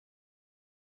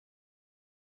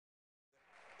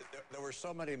There were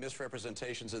so many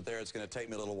misrepresentations in there, it's going to take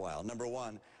me a little while. Number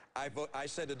one, I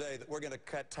said today that we're going to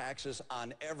cut taxes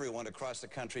on everyone across the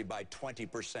country by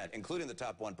 20%, including the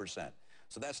top 1%.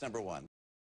 So that's number one.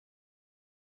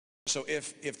 So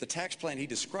if the tax plan he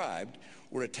described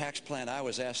were a tax plan I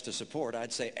was asked to support,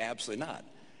 I'd say absolutely not.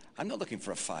 I'm not looking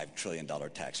for a $5 trillion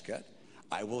tax cut.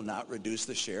 I will not reduce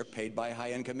the share paid by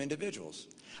high-income individuals.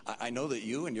 I know that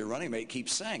you and your running mate keep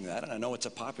saying that, and I know it's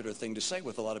a popular thing to say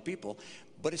with a lot of people,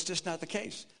 but it's just not the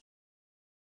case.